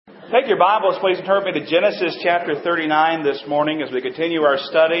Take your Bibles, please, and turn me to Genesis chapter 39 this morning as we continue our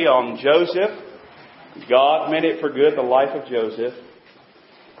study on Joseph. God meant it for good, the life of Joseph.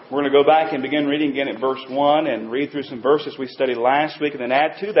 We're going to go back and begin reading again at verse 1 and read through some verses we studied last week and then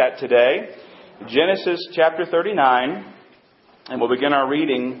add to that today. Genesis chapter 39, and we'll begin our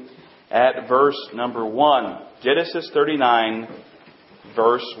reading at verse number 1. Genesis 39,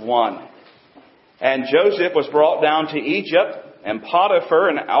 verse 1. And Joseph was brought down to Egypt, and Potiphar,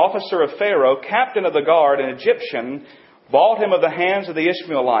 an officer of Pharaoh, captain of the guard, an Egyptian, bought him of the hands of the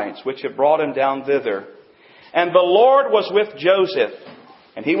Ishmaelites, which had brought him down thither. And the Lord was with Joseph,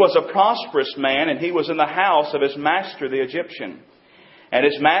 and he was a prosperous man, and he was in the house of his master the Egyptian. And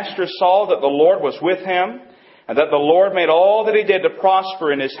his master saw that the Lord was with him, and that the Lord made all that he did to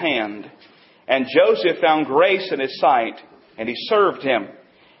prosper in his hand. And Joseph found grace in his sight, and he served him.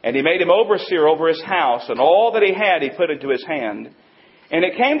 And he made him overseer over his house, and all that he had he put into his hand. And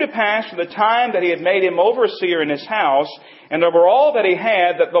it came to pass for the time that he had made him overseer in his house, and over all that he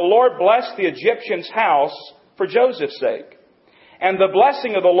had, that the Lord blessed the Egyptian's house for Joseph's sake. And the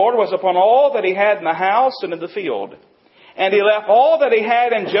blessing of the Lord was upon all that he had in the house and in the field. And he left all that he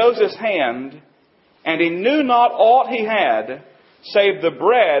had in Joseph's hand, and he knew not aught he had, save the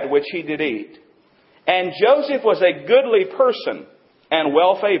bread which he did eat. And Joseph was a goodly person, and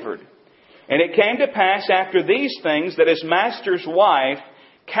well favored. And it came to pass after these things that his master's wife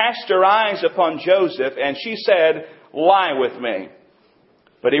cast her eyes upon Joseph, and she said, Lie with me.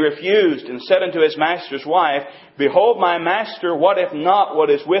 But he refused and said unto his master's wife, Behold, my master, what if not what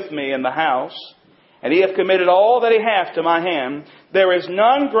is with me in the house? And he hath committed all that he hath to my hand. There is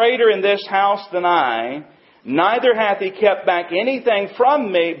none greater in this house than I, neither hath he kept back anything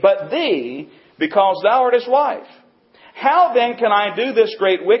from me but thee, because thou art his wife. How then can I do this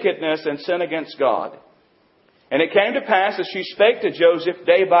great wickedness and sin against God? And it came to pass, as she spake to Joseph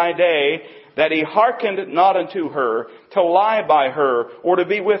day by day, that he hearkened not unto her, to lie by her, or to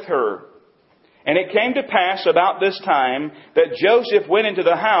be with her. And it came to pass about this time, that Joseph went into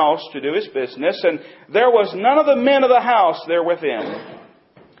the house to do his business, and there was none of the men of the house there within.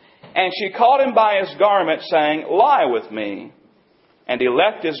 And she caught him by his garment, saying, Lie with me. And he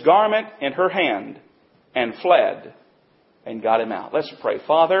left his garment in her hand, and fled, and got him out. Let's pray.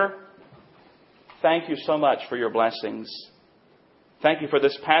 Father, thank you so much for your blessings. Thank you for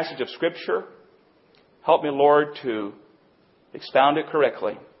this passage of Scripture. Help me, Lord, to expound it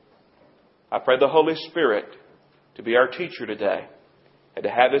correctly. I pray the Holy Spirit to be our teacher today and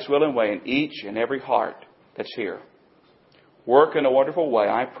to have His will and way in each and every heart that's here. Work in a wonderful way,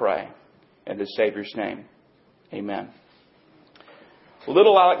 I pray, in the Savior's name. Amen.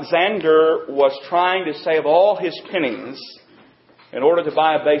 Little Alexander was trying to save all his pennies in order to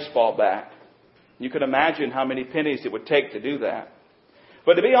buy a baseball bat. You can imagine how many pennies it would take to do that.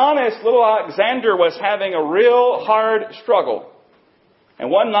 But to be honest, little Alexander was having a real hard struggle. And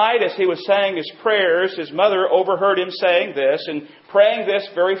one night as he was saying his prayers, his mother overheard him saying this and praying this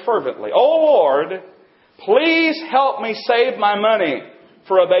very fervently. Oh Lord, please help me save my money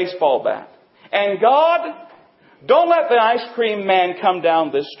for a baseball bat. And God, don't let the ice cream man come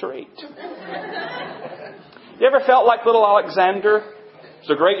down this street. You ever felt like little Alexander? It's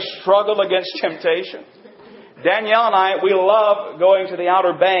a great struggle against temptation. Danielle and I, we love going to the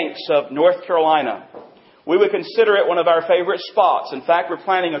Outer Banks of North Carolina. We would consider it one of our favorite spots. In fact, we're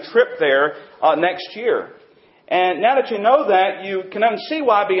planning a trip there next year. And now that you know that, you can see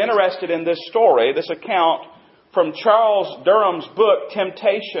why I'd be interested in this story, this account from Charles Durham's book,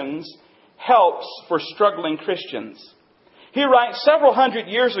 Temptations, Helps for Struggling Christians. He writes, several hundred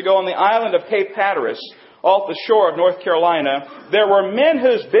years ago on the island of Cape Hatteras, off the shore of North Carolina, there were men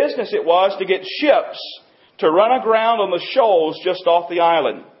whose business it was to get ships to run aground on the shoals just off the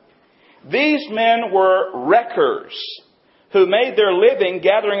island. These men were wreckers who made their living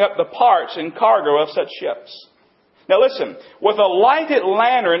gathering up the parts and cargo of such ships. Now listen, with a lighted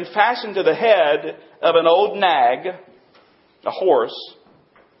lantern fastened to the head of an old nag, a horse,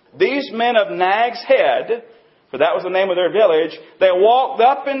 these men of Nag's Head, for that was the name of their village, they walked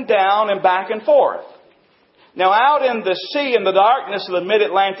up and down and back and forth. Now out in the sea in the darkness of the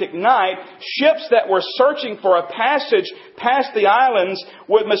mid-Atlantic night, ships that were searching for a passage past the islands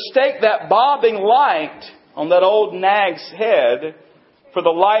would mistake that bobbing light on that old nag's head for the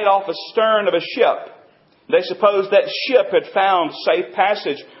light off the stern of a ship. They supposed that ship had found safe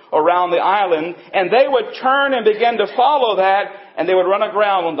passage around the island, and they would turn and begin to follow that, and they would run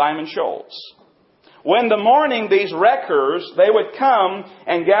aground on Diamond Shoals. When the morning, these wreckers, they would come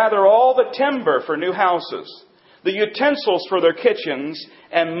and gather all the timber for new houses, the utensils for their kitchens,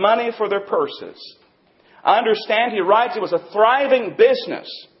 and money for their purses. I understand, he writes, it was a thriving business.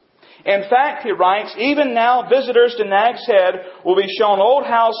 In fact, he writes, even now visitors to Nag's Head will be shown old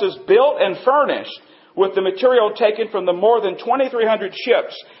houses built and furnished with the material taken from the more than 2,300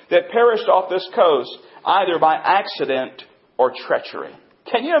 ships that perished off this coast, either by accident or treachery.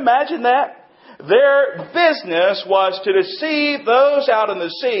 Can you imagine that? Their business was to deceive those out in the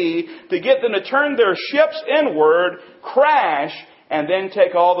sea to get them to turn their ships inward, crash, and then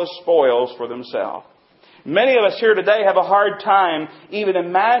take all the spoils for themselves. Many of us here today have a hard time even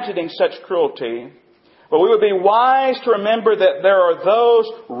imagining such cruelty. But we would be wise to remember that there are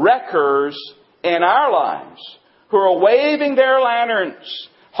those wreckers in our lives who are waving their lanterns,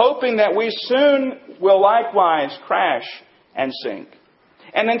 hoping that we soon will likewise crash and sink.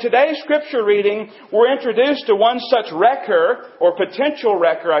 And in today's scripture reading, we're introduced to one such wrecker, or potential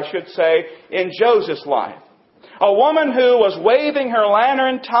wrecker, I should say, in Joseph's life. A woman who was waving her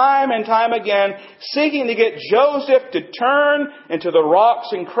lantern time and time again, seeking to get Joseph to turn into the rocks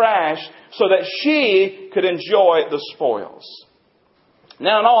and crash so that she could enjoy the spoils.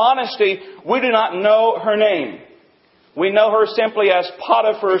 Now, in all honesty, we do not know her name. We know her simply as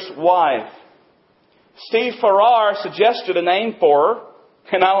Potiphar's wife. Steve Farrar suggested a name for her,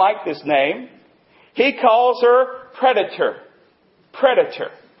 and I like this name. He calls her Predator.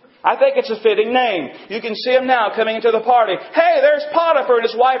 Predator. I think it's a fitting name. You can see him now coming into the party. Hey, there's Potiphar and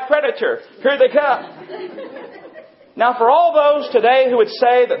his wife Predator. Here they come. Now, for all those today who would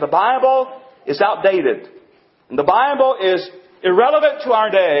say that the Bible is outdated and the Bible is irrelevant to our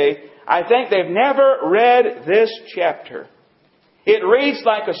day, I think they've never read this chapter. It reads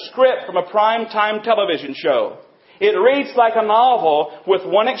like a script from a primetime television show. It reads like a novel with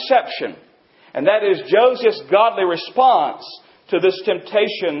one exception, and that is Joseph's godly response to this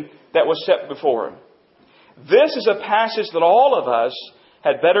temptation that was set before him. This is a passage that all of us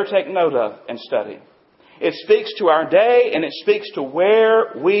had better take note of and study. It speaks to our day, and it speaks to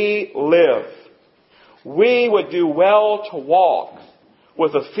where we live. We would do well to walk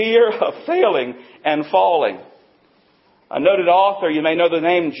with a fear of failing and falling. A noted author, you may know the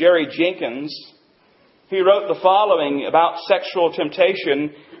name Jerry Jenkins. He wrote the following about sexual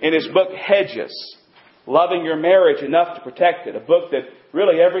temptation in his book Hedges, Loving Your Marriage Enough to Protect It, a book that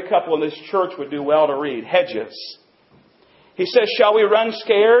really every couple in this church would do well to read, Hedges. He says, shall we run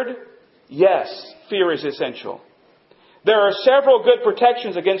scared? Yes, fear is essential. There are several good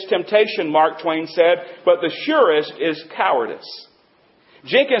protections against temptation, Mark Twain said, but the surest is cowardice.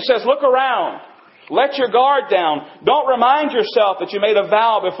 Jenkins says, look around. Let your guard down. Don't remind yourself that you made a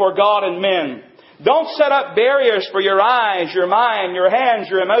vow before God and men. Don't set up barriers for your eyes, your mind, your hands,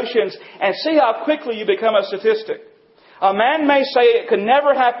 your emotions, and see how quickly you become a statistic. A man may say, it could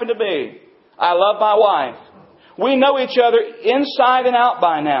never happen to me. I love my wife. We know each other inside and out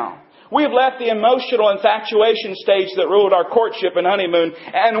by now. We've left the emotional infatuation stage that ruled our courtship and honeymoon,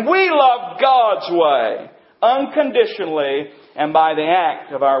 and we love God's way, unconditionally and by the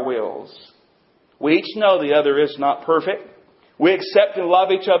act of our wills. We each know the other is not perfect. We accept and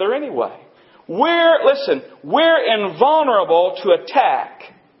love each other anyway. We're invulnerable to attack,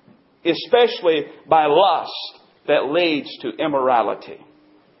 especially by lust that leads to immorality.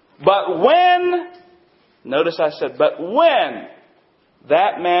 But when, notice I said, but when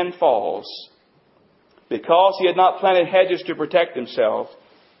that man falls, because he had not planted hedges to protect himself,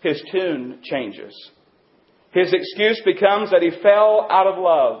 his tune changes. His excuse becomes that he fell out of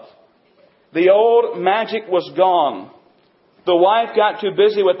love. The old magic was gone. The wife got too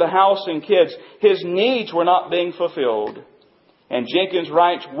busy with the house and kids. His needs were not being fulfilled. And Jenkins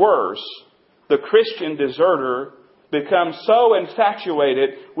writes, worse, the Christian deserter becomes so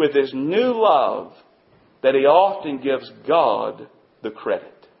infatuated with his new love that he often gives God the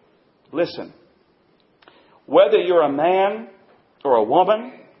credit. Listen, whether you're a man or a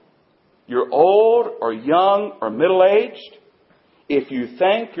woman, you're old or young or middle-aged, if you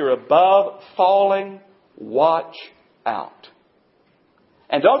think you're above falling, watch out.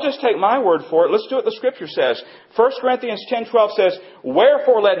 And don't just take my word for it. Let's do what the Scripture says. 1 Corinthians 10:12 says,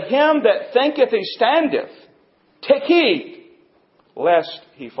 wherefore let him that thinketh he standeth take heed, lest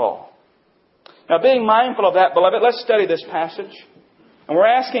he fall. Now, being mindful of that, beloved, let's study this passage. And we're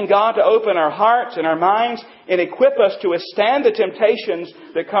asking God to open our hearts and our minds and equip us to withstand the temptations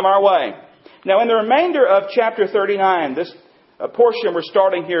that come our way. Now, in the remainder of chapter 39, this portion we're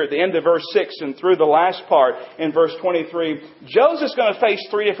starting here at the end of verse 6 and through the last part in verse 23, Joseph's going to face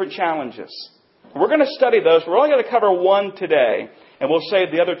three different challenges. We're going to study those. We're only going to cover one today, and we'll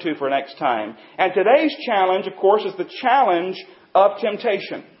save the other two for next time. And today's challenge, of course, is the challenge of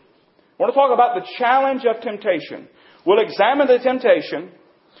temptation. I want to talk about the challenge of temptation. We'll examine the temptation.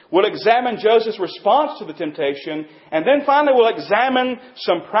 We'll examine Joseph's response to the temptation. And then finally we'll examine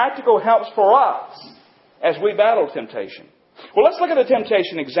some practical helps for us as we battle temptation. Well, let's look at the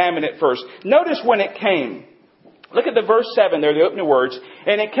temptation, examine it first. Notice when it came. Look at the verse 7 there, the opening words.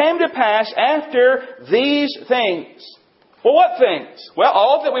 And it came to pass after these things. Well, what things? Well,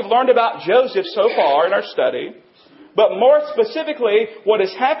 all that we've learned about Joseph so far in our study. But more specifically, what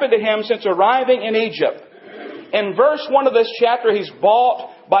has happened to him since arriving in Egypt. In verse 1 of this chapter, he's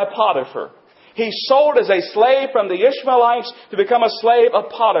bought by Potiphar. He's sold as a slave from the Ishmaelites to become a slave of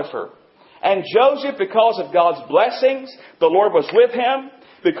Potiphar. And Joseph, because of God's blessings, the Lord was with him.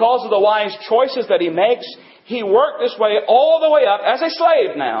 Because of the wise choices that he makes, he worked his way all the way up as a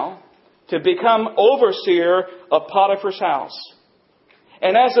slave now to become overseer of Potiphar's house.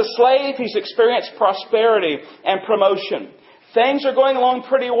 And as a slave, he's experienced prosperity and promotion. Things are going along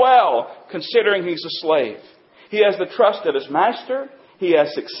pretty well considering he's a slave. He has the trust of his master. He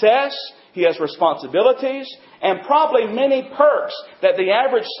has success. He has responsibilities and probably many perks that the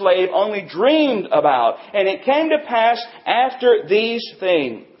average slave only dreamed about. And it came to pass after these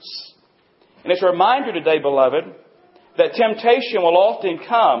things. And it's a reminder today, beloved, that temptation will often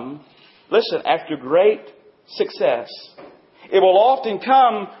come, listen, after great success. It will often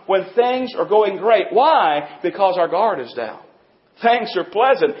come when things are going great. Why? Because our guard is down. Things are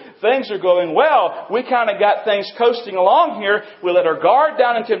pleasant. Things are going well. We kind of got things coasting along here. We let our guard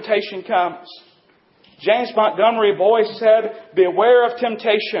down and temptation comes. James Montgomery Boyce said, beware of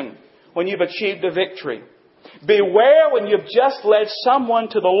temptation when you've achieved a victory. Beware when you've just led someone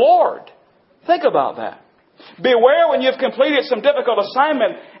to the Lord. Think about that. Beware when you've completed some difficult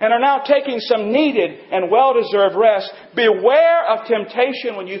assignment and are now taking some needed and well-deserved rest. Beware of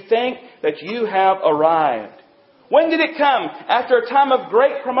temptation when you think that you have arrived. When did it come? After a time of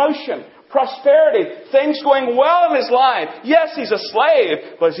great promotion, prosperity, things going well in his life. Yes, he's a slave,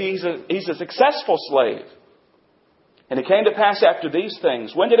 but he's a successful slave. And it came to pass after these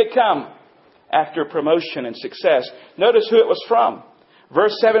things. When did it come? After promotion and success. Notice who it was from.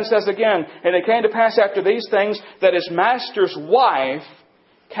 Verse 7 says again, and it came to pass after these things that his master's wife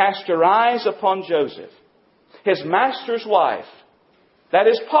cast her eyes upon Joseph. His master's wife. That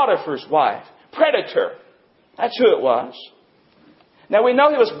is Potiphar's wife. Predator. That's who it was. Now we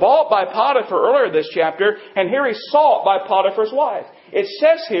know he was bought by Potiphar earlier in this chapter, and here he's sought by Potiphar's wife. It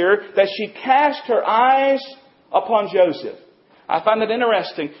says here that she cast her eyes upon Joseph. I find it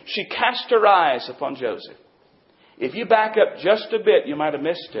interesting. She cast her eyes upon Joseph. If you back up just a bit, you might have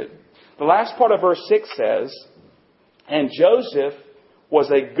missed it. The last part of verse 6 says, and Joseph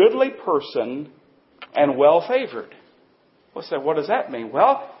was a goodly person and well-favored. What does that mean?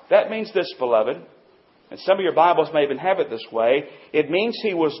 Well, that means this, beloved. And some of your Bibles may even have it this way. It means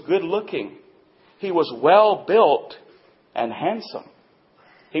he was good-looking. He was well-built and handsome.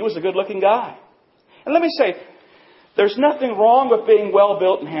 He was a good-looking guy. And let me say, there's nothing wrong with being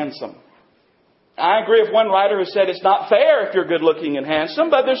well-built and handsome. I agree with one writer who said it's not fair if you're good-looking and handsome,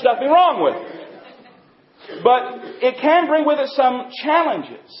 but there's nothing wrong with it. But it can bring with it some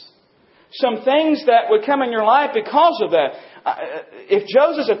challenges. Some things that would come in your life because of that. If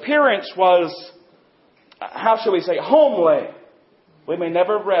Joseph's appearance was, how shall we say, homely, we may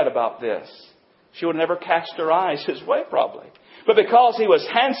never have read about this. She would never cast her eyes his way, probably. But because he was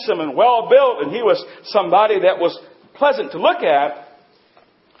handsome and well-built and he was somebody that was pleasant to look at,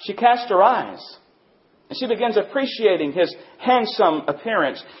 she cast her eyes. And she begins appreciating his handsome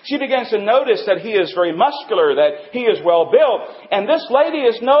appearance. She begins to notice that he is very muscular, that he is well built. And this lady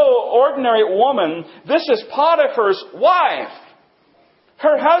is no ordinary woman. This is Potiphar's wife.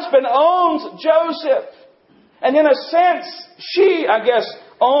 Her husband owns Joseph. And in a sense, she, I guess,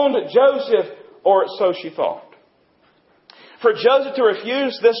 owned Joseph, or so she thought. For Joseph to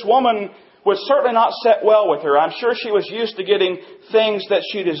refuse this woman would certainly not set well with her. I'm sure she was used to getting things that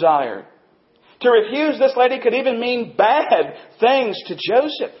she desired. To refuse this lady could even mean bad things to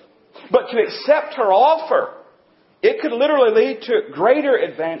Joseph. But to accept her offer, it could literally lead to greater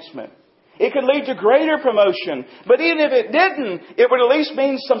advancement. It could lead to greater promotion. But even if it didn't, it would at least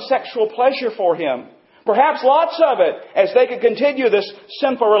mean some sexual pleasure for him. Perhaps lots of it, as they could continue this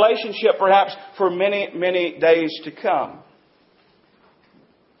sinful relationship perhaps for many, many days to come.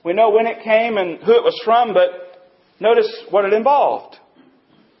 We know when it came and who it was from, but notice what it involved.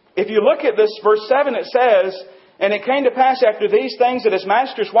 If you look at this, verse 7, it says, and it came to pass after these things that his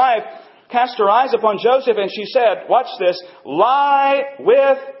master's wife cast her eyes upon Joseph, and she said, watch this, lie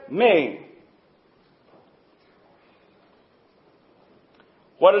with me.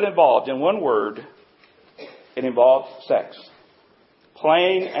 What it involved, in one word, it involved sex.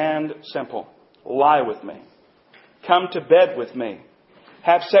 Plain and simple. Lie with me. Come to bed with me.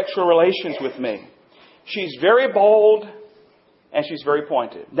 have sexual relations with me. She's very bold and she's very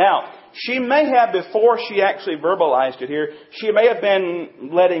pointed. Now, she may have, before she actually verbalized it here, she may have been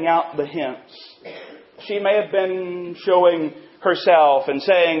letting out the hints. She may have been showing herself and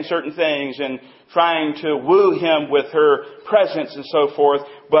saying certain things and trying to woo him with her presence and so forth.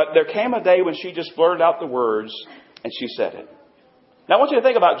 But there came a day when she just blurted out the words and she said it. Now I want you to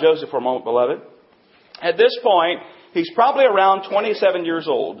think about Joseph for a moment, beloved. At this point, he's probably around 27 years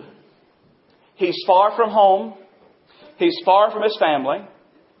old. He's far from home. He's far from his family.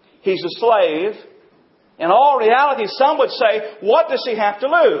 He's a slave. In all reality, some would say, what does he have to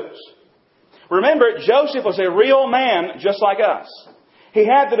lose? Remember, Joseph was a real man just like us. He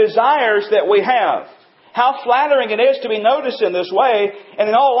had the desires that we have. How flattering it is to be noticed in this way. And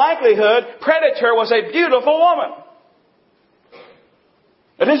in all likelihood, Potiphar was a beautiful woman.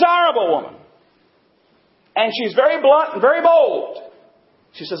 A desirable woman. And she's very blunt and very bold.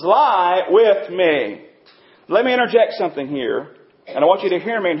 She says, lie with me. Let me interject something here. And I want you to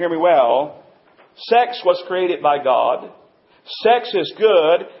hear me and hear me well. Sex was created by God. Sex is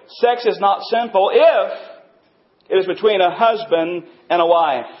good. Sex is not sinful if it is between a husband and a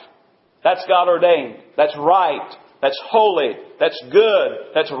wife. That's God ordained. That's right. That's holy. That's good.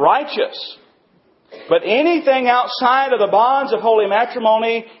 That's righteous. But anything outside of the bonds of holy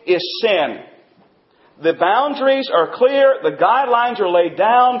matrimony is sin. The boundaries are clear. The guidelines are laid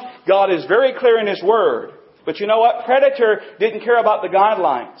down. God is very clear in His Word. But you know what? Potiphar didn't care about the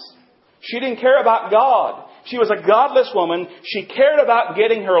guidelines. She didn't care about God. She was a godless woman. She cared about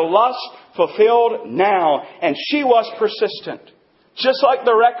getting her lust fulfilled now. And she was persistent. Just like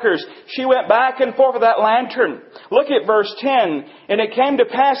the wreckers, she went back and forth with that lantern. Look at verse 10. And it came to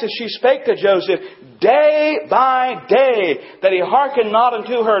pass as she spake to Joseph, day by day, that he hearkened not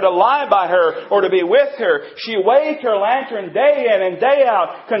unto her to lie by her or to be with her. She waved her lantern day in and day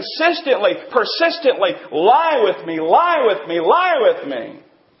out, consistently, persistently, lie with me, lie with me, lie with me.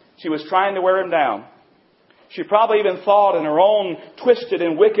 She was trying to wear him down. She probably even thought in her own twisted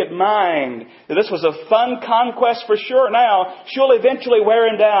and wicked mind that this was a fun conquest for sure. Now, she'll eventually wear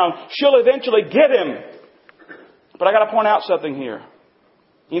him down. She'll eventually get him. But I got to point out something here.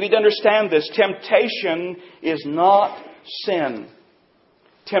 You need to understand this. Temptation is not sin.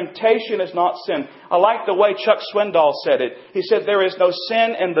 Temptation is not sin. I like the way Chuck Swindoll said it. He said, there is no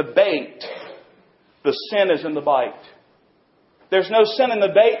sin in the bait. The sin is in the bite. There's no sin in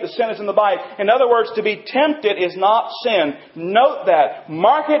the bait, the sin is in the bite. In other words, to be tempted is not sin. Note that.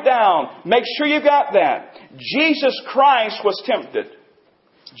 Mark it down. Make sure you got that. Jesus Christ was tempted.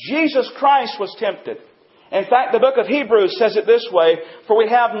 Jesus Christ was tempted. In fact, the book of Hebrews says it this way, for we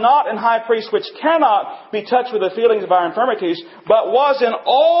have not an high priest which cannot be touched with the feelings of our infirmities, but was in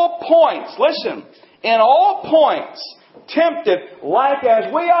all points, listen, in all points tempted like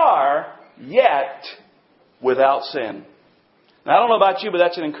as we are, yet without sin. Now, I don't know about you, but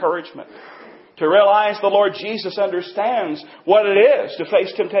that's an encouragement. To realize the Lord Jesus understands what it is to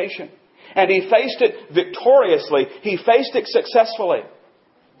face temptation. And He faced it victoriously. He faced it successfully.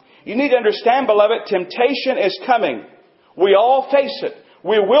 You need to understand, beloved, temptation is coming. We all face it.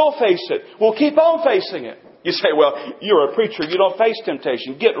 We will face it. We'll keep on facing it. You say, well, you're a preacher. You don't face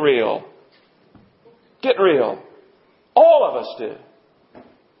temptation. Get real. Get real. All of us do.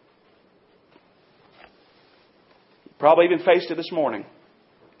 Probably even faced it this morning.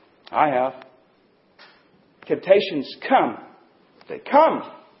 I have. Temptations come. They come.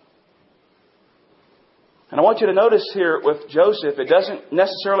 And I want you to notice here with Joseph, it doesn't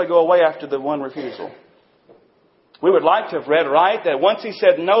necessarily go away after the one refusal. We would like to have read right that once he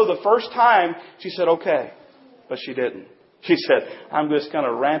said no the first time, she said okay. But she didn't. She said, I'm just going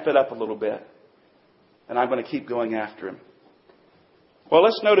to ramp it up a little bit. And I'm going to keep going after him. Well,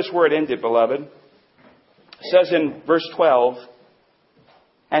 let's notice where it ended, beloved. It says in verse 12,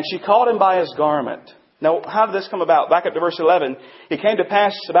 and she called him by his garment. Now, how did this come about? Back up to verse 11. It came to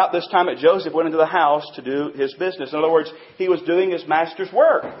pass about this time that Joseph went into the house to do his business. In other words, he was doing his master's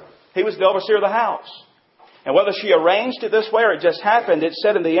work. He was the overseer of the house. And whether she arranged it this way or it just happened, it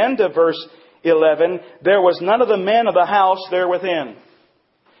said in the end of verse 11, there was none of the men of the house there within.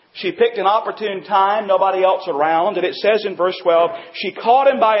 She picked an opportune time, nobody else around. And it says in verse 12, she caught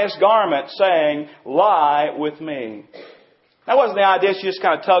him by his garment, saying, lie with me. That wasn't the idea she just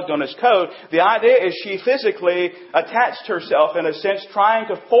kind of tugged on his coat. The idea is she physically attached herself, in a sense, trying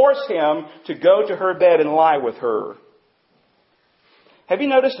to force him to go to her bed and lie with her. Have you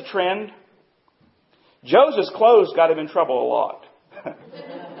noticed a trend? Joseph's clothes got him in trouble a lot.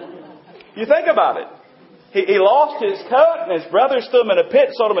 You think about it. He lost his coat, and his brothers threw him in a pit,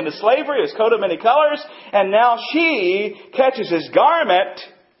 sold him into slavery, his coat of many colors, and now she catches his garment.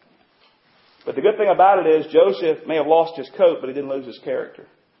 But the good thing about it is Joseph may have lost his coat, but he didn't lose his character.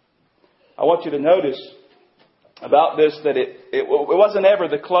 I want you to notice about this that it wasn't ever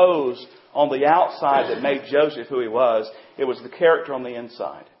the clothes on the outside that made Joseph who he was. It was the character on the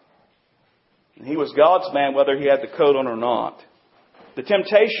inside. And he was God's man whether he had the coat on or not. The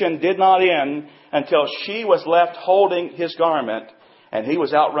temptation did not end until she was left holding his garment and he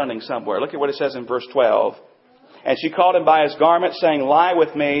was out running somewhere. Look at what it says in verse 12. And she caught him by his garment, saying, "Lie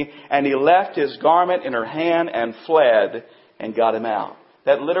with me." And he left his garment in her hand and fled and got him out.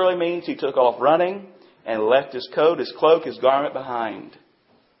 That literally means he took off running and left his coat, his cloak, his garment behind.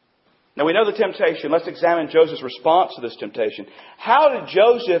 Now we know the temptation. Let's examine Joseph's response to this temptation. How did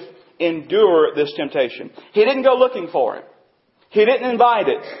Joseph endure this temptation? He didn't go looking for it. He didn't invite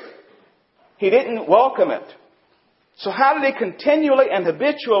it. He didn't welcome it. So how did he continually and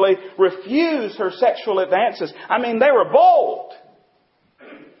habitually refuse her sexual advances? I mean, they were bold.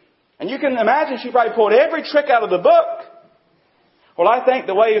 And you can imagine she probably pulled every trick out of the book. Well, I think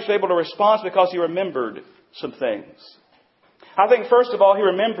the way he was able to respond is because he remembered some things. I think, first of all, he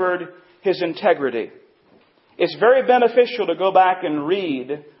remembered his integrity. It's very beneficial to go back and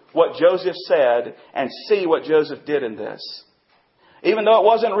read what Joseph said and see what Joseph did in this. Even though it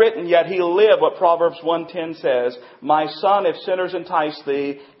wasn't written yet, he lived what Proverbs 1:10 says, "My son, if sinners entice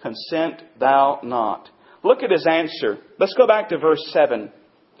thee, consent thou not." Look at his answer. Let's go back to verse 7.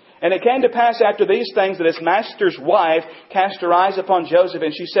 "And it came to pass after these things that his master's wife cast her eyes upon Joseph,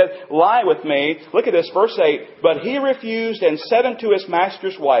 and she said, 'Lie with me.'" Look at this, verse 8. "But he refused and said unto his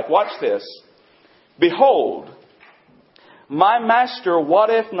master's wife," watch this, "Behold, my master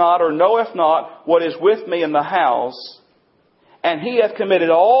wotteth not or knoweth not what is with me in the house, and he hath committed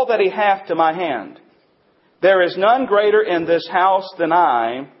all that he hath to my hand. There is none greater in this house than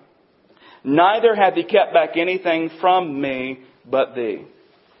I, neither hath he kept back anything from me but thee."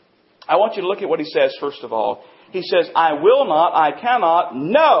 I want you to look at what he says first of all. He says, "I will not, I cannot,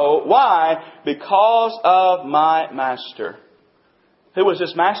 no." Why? "Because of my master." Who was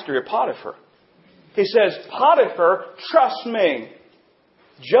this master here? Potiphar. He says, "Potiphar, trust me."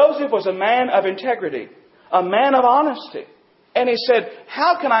 Joseph was a man of integrity, a man of honesty. And he said,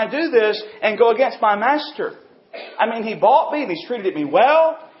 "How can I do this and go against my master? I mean, he bought me and he's treated me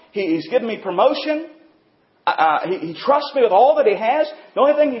well. He's given me promotion. He trusts me with all that he has. The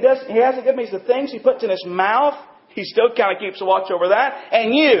only thing he hasn't given me is the things he puts in his mouth. He still kind of keeps a watch over that.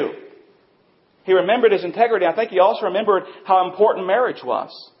 And you." He remembered his integrity. I think he also remembered how important marriage was.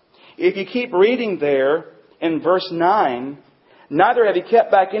 If you keep reading there in verse 9, "Neither have he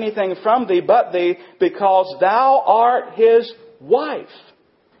kept back anything from thee but thee, because thou art his wife."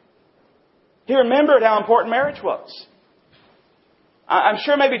 He remembered how important marriage was. I'm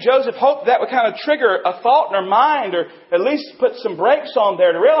sure maybe Joseph hoped that would kind of trigger a thought in her mind, or at least put some brakes on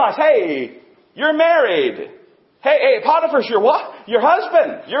there to realize, hey, you're married. Hey, Potiphar's your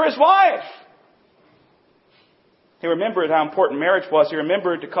husband. You're his wife. He remembered how important marriage was. He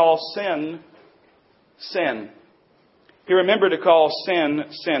remembered to call sin, sin. He remembered to call sin,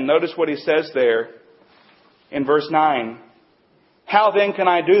 sin. Notice what he says there in verse 9. "How then can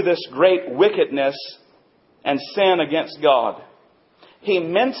I do this great wickedness and sin against God?" He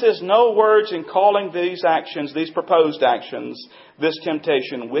minces no words in calling these actions, these proposed actions, this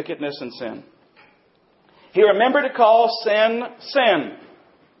temptation, wickedness and sin. He remembered to call sin, sin.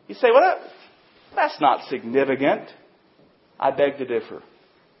 You say, "Well, that's not significant." I beg to differ.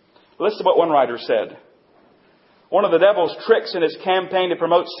 Listen to what one writer said. "One of the devil's tricks in his campaign to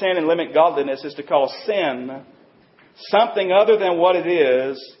promote sin and limit godliness is to call sin something other than what it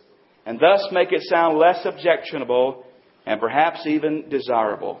is, and thus make it sound less objectionable and perhaps even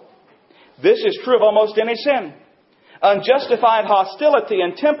desirable. This is true of almost any sin. Unjustified hostility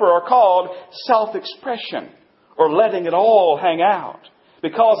and temper are called self-expression, or letting it all hang out.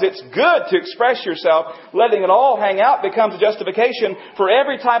 Because it's good to express yourself, letting it all hang out becomes a justification for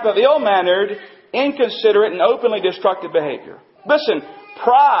every type of ill-mannered, inconsiderate, and openly destructive behavior." Listen,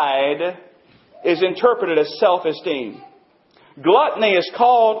 pride is interpreted as self-esteem. Gluttony is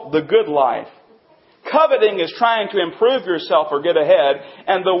called the good life. Coveting is trying to improve yourself or get ahead.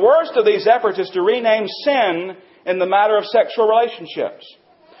 And the worst of these efforts is to rename sin in the matter of sexual relationships.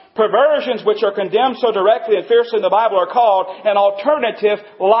 Perversions which are condemned so directly and fiercely in the Bible are called an alternative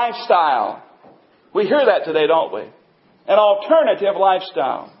lifestyle. We hear that today, don't we? An alternative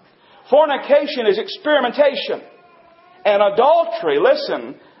lifestyle. Fornication is experimentation. And adultery,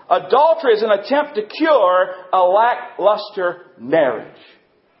 listen, adultery is an attempt to cure a lackluster marriage.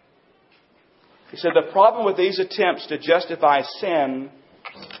 He said the problem with these attempts to justify sin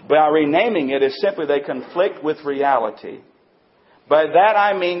by renaming it is simply they conflict with reality. By that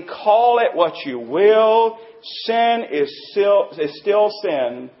I mean, call it what you will, sin is still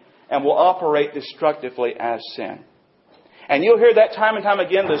sin and will operate destructively as sin. And you'll hear that time and time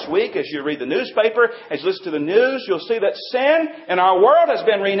again this week as you read the newspaper, as you listen to the news. You'll see that sin in our world has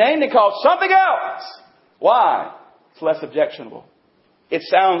been renamed and called something else. Why? It's less objectionable. It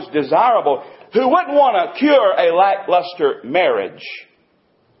sounds desirable. Who wouldn't want to cure a lackluster marriage?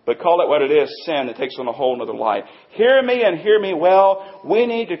 But call it what it is, sin. It takes on a whole other light. Hear me and hear me well. We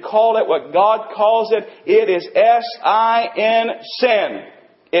need to call it what God calls it. It is S-I-N, sin.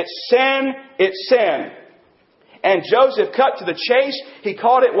 It's sin. It's sin. And Joseph cut to the chase. He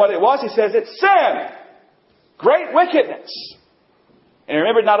called it what it was. He says it's sin. Great wickedness. And he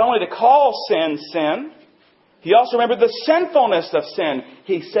remembered not only to call sin, sin. He also remembered the sinfulness of sin.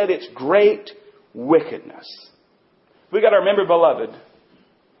 He said it's great wickedness. We've got to remember, beloved,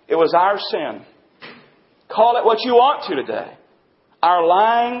 it was our sin. Call it what you want to today. Our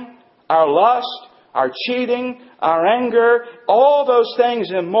lying, our lust, our cheating, our anger, all those things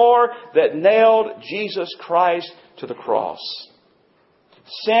and more that nailed Jesus Christ to the cross.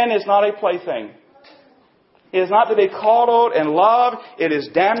 Sin is not a plaything. It is not to be coddled and loved. It is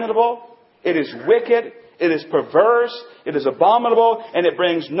damnable. It is wicked. It is perverse. It is abominable. And it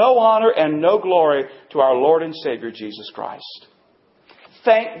brings no honor and no glory to our Lord and Savior Jesus Christ.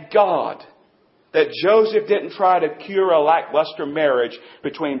 Thank God that Joseph didn't try to cure a lackluster marriage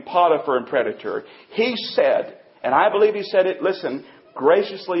between Potiphar and predator. He said, and I believe he said it, listen,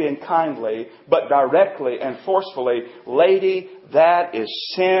 graciously and kindly, but directly and forcefully, lady, that is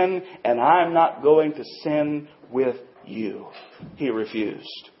sin, and I'm not going to sin with you. He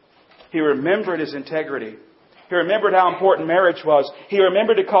refused. He remembered his integrity. He remembered how important marriage was. He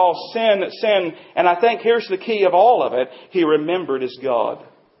remembered to call sin, sin. And I think here's the key of all of it. He remembered his God.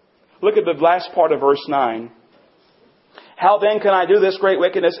 Look at the last part of verse 9. How then can I do this great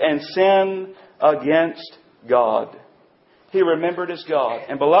wickedness and sin against God? He remembered his God.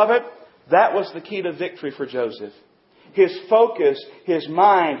 And beloved, that was the key to victory for Joseph. His focus, his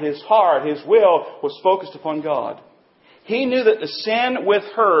mind, his heart, his will was focused upon God. He knew that the sin with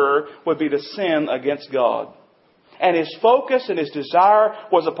her would be the sin against God. And his focus and his desire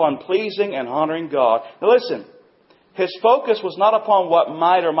was upon pleasing and honoring God. Now listen, his focus was not upon what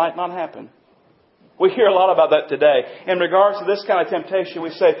might or might not happen. We hear a lot about that today. In regards to this kind of temptation, we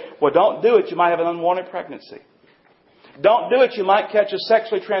say, well, don't do it. You might have an unwanted pregnancy. Don't do it. You might catch a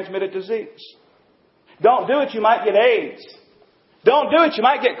sexually transmitted disease. Don't do it. You might get AIDS. Don't do it. You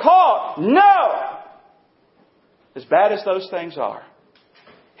might get caught. No! As bad as those things are,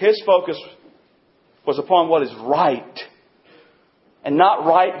 his focus was upon what is right. And not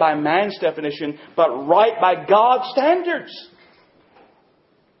right by man's definition, but right by God's standards.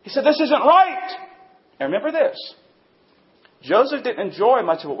 He said, this isn't right. And remember this. Joseph didn't enjoy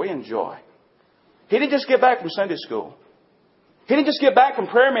much of what we enjoy. He didn't just get back from Sunday school. He didn't just get back from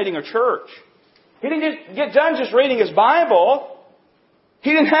prayer meeting or church. He didn't get done just reading his Bible.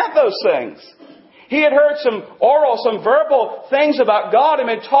 He didn't have those things. He had heard some oral, some verbal things about God and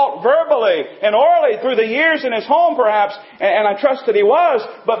been taught verbally and orally through the years in his home perhaps. And I trust that he was.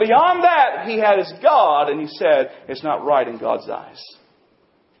 But beyond that, he had his God and he said, it's not right in God's eyes.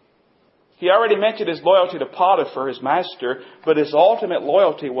 He already mentioned his loyalty to Potiphar, his master, but his ultimate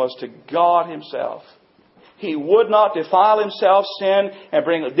loyalty was to God himself. He would not defile himself, sin, and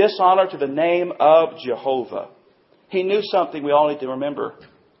bring dishonor to the name of Jehovah. He knew something we all need to remember.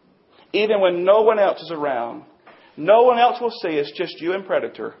 Even when no one else is around, no one else will see, it's just you and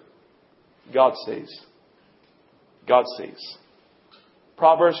predator. God sees. God sees.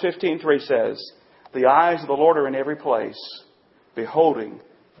 Proverbs 15:3 says, the eyes of the Lord are in every place, beholding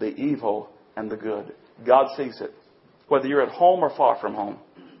the evil and the good. God sees it. Whether you're at home or far from home,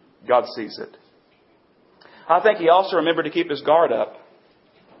 God sees it. I think he also remembered to keep his guard up.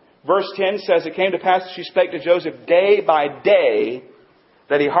 Verse 10 says, it came to pass that she spake to Joseph day by day,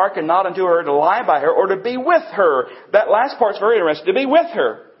 that he hearkened not unto her to lie by her or to be with her. That last part's very interesting. To be with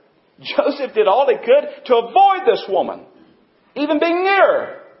her. Joseph did all he could to avoid this woman. Even being near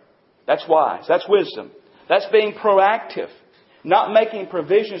her. That's wise. That's wisdom. That's being proactive. Not making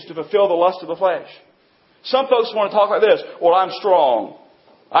provisions to fulfill the lust of the flesh. Some folks want to talk like this. Well, I'm strong.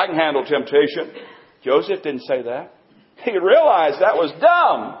 I can handle temptation. Joseph didn't say that. He realized that was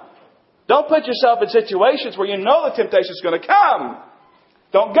dumb. Don't put yourself in situations where you know the temptation is going to come.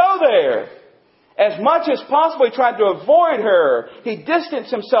 Don't go there. As much as possible, he tried to avoid her. He distanced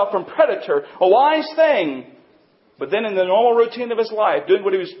himself from predator. A wise thing. But then in the normal routine of his life, doing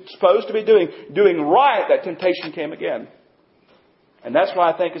what he was supposed to be doing right, that temptation came again. And that's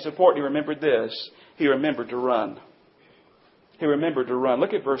why I think it's important he remembered this. He remembered to run. He remembered to run.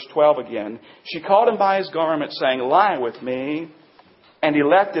 Look at verse 12 again. She caught him by his garment, saying, lie with me. And he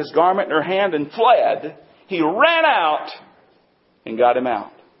left his garment in her hand and fled. He ran out and got him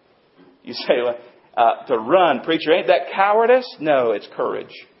out. You say, to run, preacher, ain't that cowardice? No, it's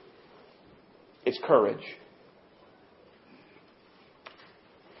courage. It's courage.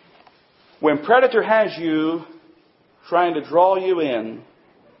 When predator has you trying to draw you in,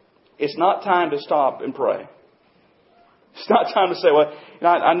 it's not time to stop and pray. It's not time to say, well,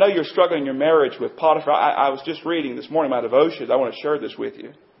 I know you're struggling in your marriage with Potiphar. I was just reading this morning my devotions. I want to share this with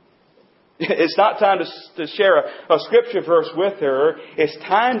you. It's not time to share a scripture verse with her. It's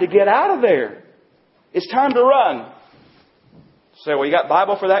time to get out of there. It's time to run. Say, well, you got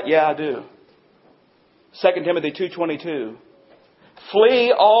Bible for that? Yeah, I do. 2 Timothy 2:22.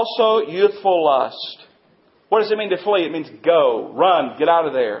 Flee also youthful lust. What does it mean to flee? It means go, run, get out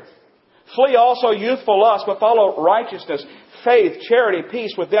of there. Flee also youthful lust, but follow righteousness, faith, charity,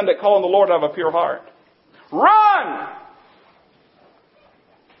 peace with them that call on the Lord out of a pure heart. Run!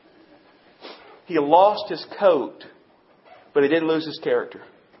 He lost his coat, but he didn't lose his character.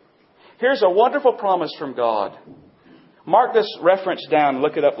 Here's a wonderful promise from God. Mark this reference down and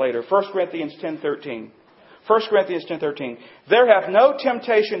look it up later. 1 Corinthians 10:13. 1 Corinthians 10:13. There hath no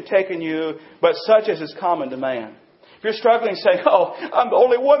temptation taken you, but such as is common to man. If you're struggling, say, oh, I'm the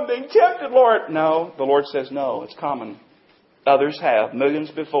only one being tempted, Lord. No, the Lord says no, it's common. Others have, millions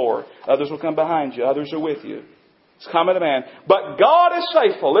before. Others will come behind you. Others are with you. It's common to man. But God is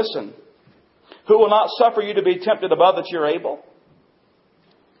faithful, listen, who will not suffer you to be tempted above that you're able,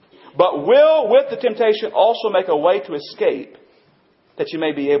 but will with the temptation also make a way to escape, that you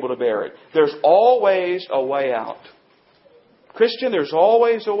may be able to bear it. There's always a way out. Christian, there's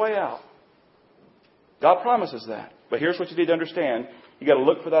always a way out. God promises that. But here's what you need to understand. You got to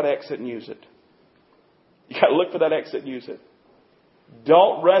look for that exit and use it. You got to look for that exit and use it.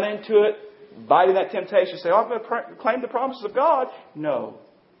 Don't run into it, biting that temptation, say, oh, I'm going to claim the promises of God. No.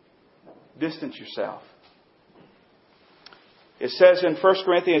 Distance yourself. It says in 1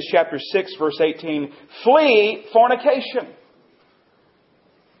 Corinthians chapter 6, verse 18, flee fornication.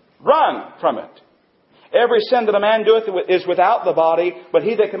 Run from it. Every sin that a man doeth is without the body, but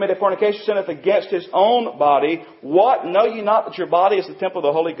he that committeth fornication sinneth against his own body. What? Know ye not that your body is the temple of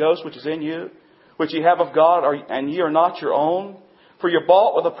the Holy Ghost, which is in you, which ye have of God, and ye are not your own? For you're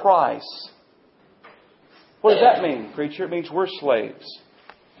bought with a price. What does that mean, preacher? It means we're slaves.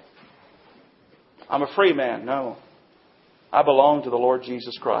 I'm a free man. No. I belong to the Lord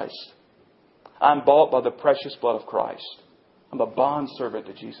Jesus Christ. I'm bought by the precious blood of Christ. I'm a bondservant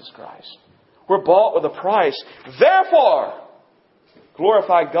to Jesus Christ. We're bought with a price. Therefore,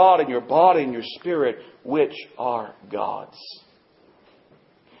 glorify God in your body and your spirit, which are God's.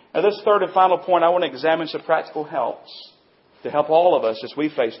 Now, this third and final point, I want to examine some practical helps to help all of us as we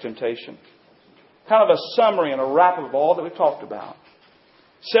face temptation. Kind of a summary and a wrap of all that we've talked about.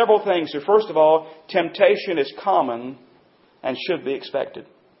 Several things here. First of all, temptation is common and should be expected.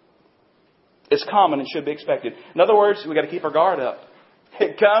 It's common and should be expected. In other words, we've got to keep our guard up.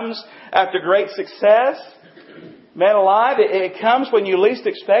 It comes after great success. Man alive, it comes when you least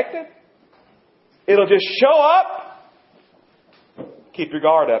expect it. It'll just show up. Keep your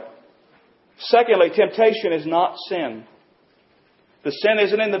guard up. Secondly, temptation is not sin. The sin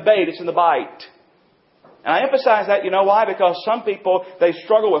isn't in the bait, it's in the bite. And I emphasize that, you know why? Because some people, they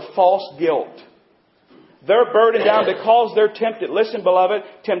struggle with false guilt. They're burdened down because they're tempted. Listen, beloved,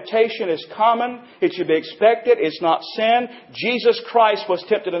 temptation is common. It should be expected. It's not sin. Jesus Christ was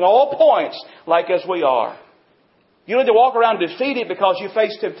tempted in all points like as we are. You need to walk around defeated because you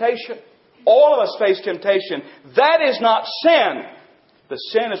face temptation. All of us face temptation. That is not sin. The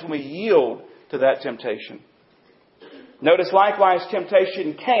sin is when we yield to that temptation. Notice likewise,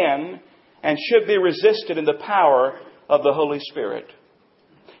 temptation can and should be resisted in the power of the Holy Spirit.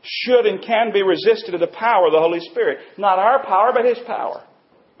 Should and can be resisted in the power of the Holy Spirit. Not our power, but His power.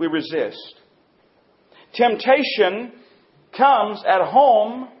 We resist. Temptation comes at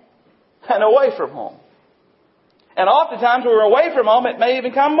home and away from home. And oftentimes when we're away from home, it may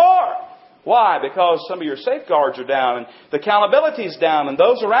even come more. Why? Because some of your safeguards are down and the accountability is down and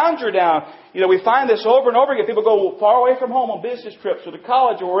those around you are down. You know, we find this over and over again. People go far away from home on business trips or to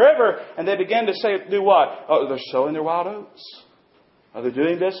college or wherever, and they begin to say, do what? Oh, they're sowing their wild oats. Are they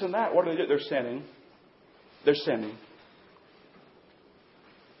doing this and that? What do they do? They're sinning. They're sinning.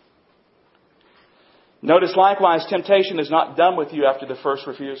 Notice likewise, temptation is not done with you after the first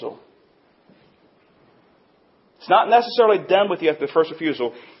refusal. It's not necessarily done with you at the first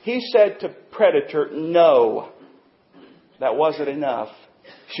refusal. He said to predator, no. That wasn't enough.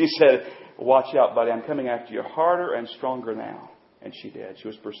 She said, watch out, buddy. I'm coming after you harder and stronger now. And she did. She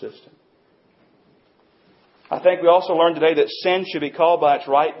was persistent. I think we also learned today that sin should be called by its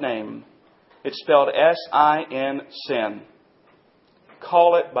right name. It's spelled S-I-N, sin.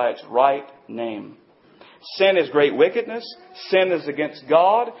 Call it by its right name. Sin is great wickedness. Sin is against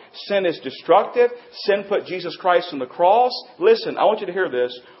God. Sin is destructive. Sin put Jesus Christ on the cross. Listen, I want you to hear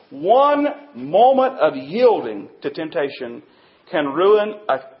this. One moment of yielding to temptation can ruin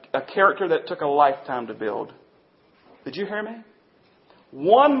a character that took a lifetime to build. Did you hear me?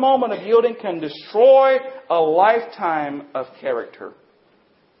 One moment of yielding can destroy a lifetime of character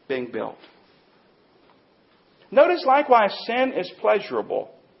being built. Notice likewise, sin is pleasurable.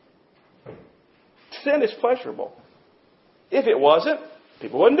 Sin is pleasurable. If it wasn't,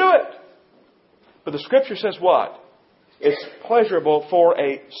 people wouldn't do it. But the Scripture says what? It's pleasurable for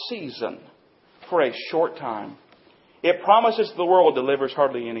a season, for a short time. It promises the world delivers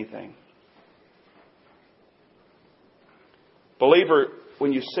hardly anything. Believer,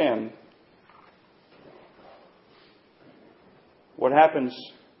 when you sin, what happens,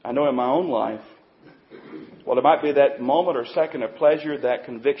 I know in my own life, well, it might be that moment or second of pleasure, that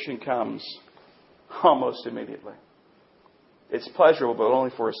conviction comes almost immediately. It's pleasurable, but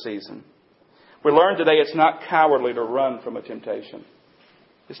only for a season. We learned today it's not cowardly to run from a temptation.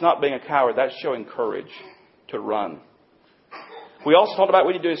 It's not being a coward. That's showing courage to run. We also talked about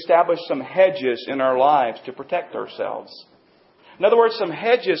we need to establish some hedges in our lives to protect ourselves. In other words, some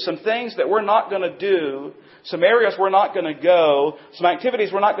hedges, some things that we're not going to do, some areas we're not going to go, some activities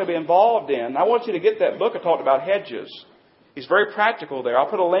we're not going to be involved in. I want you to get that book I talked about, Hedges. He's very practical there. I'll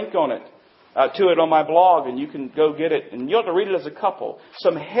put a link on it, to it on my blog, and you can go get it. And you'll have to read it as a couple.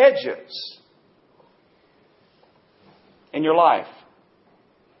 Some hedges in your life.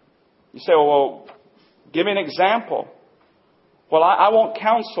 You say, well, give me an example. Well, I won't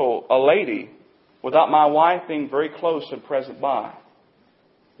counsel a lady without my wife being very close and present by.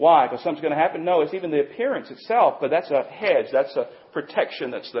 Why? Because something's going to happen? No, it's even the appearance itself, but that's a hedge. That's a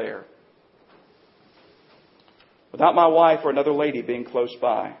protection that's there. Without my wife or another lady being close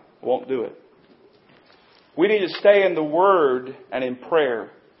by, I won't do it. We need to stay in the Word and in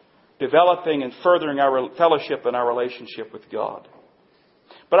prayer, developing and furthering our fellowship and our relationship with God.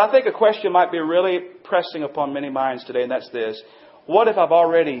 But I think a question might be really pressing upon many minds today, and that's this. What if I've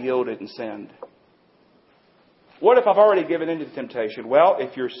already yielded and sinned? What if I've already given in to the temptation? Well,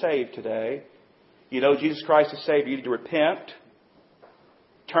 if you're saved today, you know Jesus Christ is saved. You need to repent,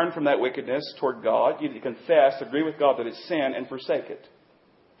 turn from that wickedness toward God. You need to confess, agree with God that it's sin, and forsake it.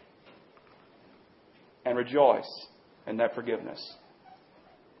 And rejoice in that forgiveness.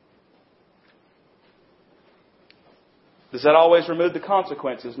 Does that always remove the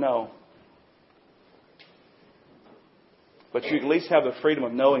consequences? No. But you at least have the freedom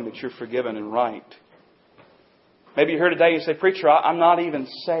of knowing that you're forgiven and right. Maybe you're here today and you say, Preacher, I'm not even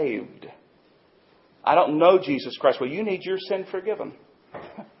saved. I don't know Jesus Christ. Well, you need your sin forgiven.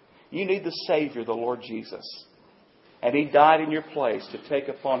 You need the Savior, the Lord Jesus. And He died in your place to take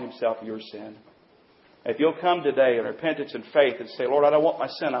upon Himself your sin. If you'll come today in repentance and faith and say, Lord, I don't want my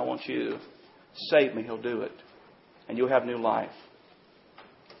sin, I want you. Save me, He'll do it. And you'll have new life.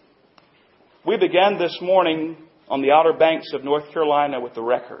 We began this morning on the Outer Banks of North Carolina with the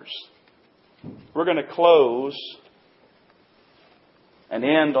wreckers. We're going to close and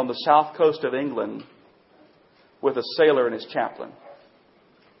end on the south coast of England with a sailor and his chaplain.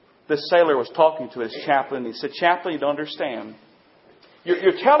 This sailor was talking to his chaplain. He said, Chaplain, you don't understand.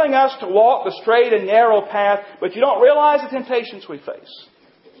 You're telling us to walk the straight and narrow path, but you don't realize the temptations we face.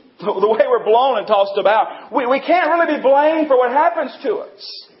 The way we're blown and tossed about. We can't really be blamed for what happens to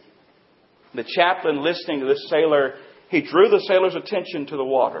us. The chaplain, listening to this sailor, he drew the sailor's attention to the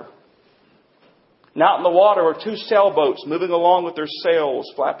water. And out in the water were two sailboats moving along with their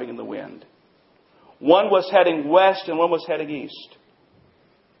sails flapping in the wind. One was heading west and one was heading east.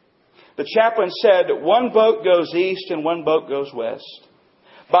 The chaplain said, one boat goes east and one boat goes west.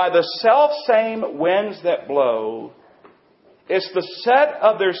 By the self-same winds that blow, it's the set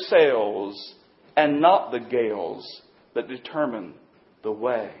of their sails and not the gales that determine the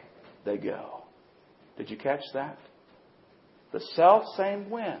way they go. Did you catch that? The self-same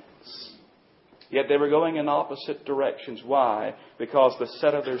winds. Yet they were going in opposite directions. Why? Because the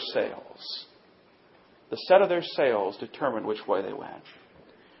set of their sails determined which way they went.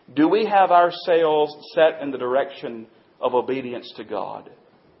 Do we have our sails set in the direction of obedience to God?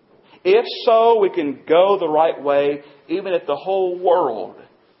 If so, we can go the right way, even if the whole world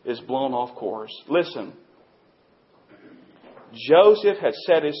is blown off course. Listen, Joseph had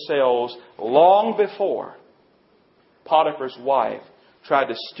set his sails long before Potiphar's wife tried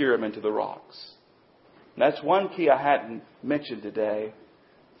to steer him into the rocks. And that's one key I hadn't mentioned today.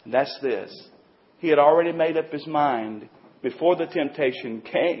 And that's this. He had already made up his mind before the temptation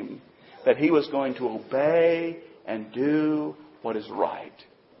came that he was going to obey and do what is right.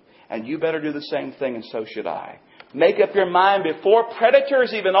 And you better do the same thing, and so should I. Make up your mind before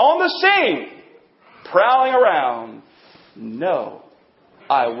predators even on the scene, prowling around. No,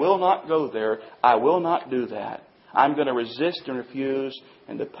 I will not go there. I will not do that. I'm going to resist and refuse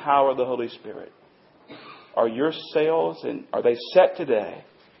in the power of the Holy Spirit. Are your sails, and are they set today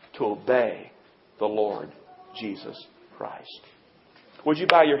to obey the Lord Jesus Christ? Would you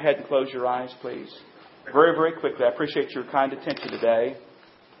bow your head and close your eyes, please? Very, very quickly. I appreciate your kind attention today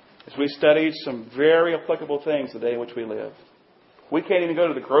as we studied some very applicable things today in which we live. We can't even go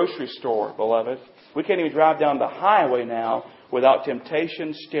to the grocery store, beloved. We can't even drive down the highway now without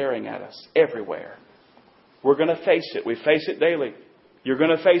temptation staring at us everywhere. We're going to face it. We face it daily. You're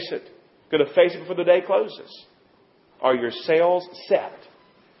going to face it. Going to face it before the day closes. Are your sails set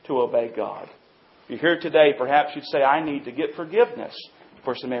to obey God? If you're here today, perhaps you'd say, I need to get forgiveness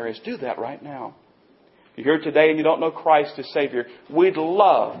for some areas. Do that right now. If you're here today and you don't know Christ as Savior, we'd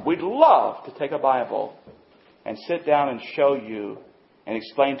love to take a Bible and sit down and show you and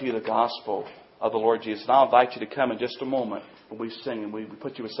explain to you the gospel of the Lord Jesus. And I'll invite you to come in just a moment when we sing and we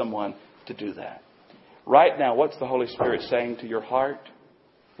put you with someone to do that. Right now, what's the Holy Spirit saying to your heart?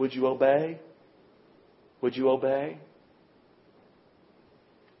 Would you obey? Would you obey?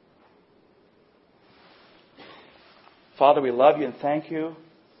 Father, we love you and thank you.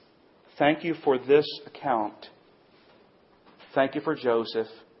 Thank you for this account. Thank you for Joseph.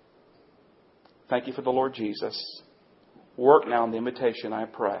 Thank you for the Lord Jesus. Work now in the invitation, I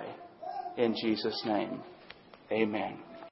pray. In Jesus' name, amen.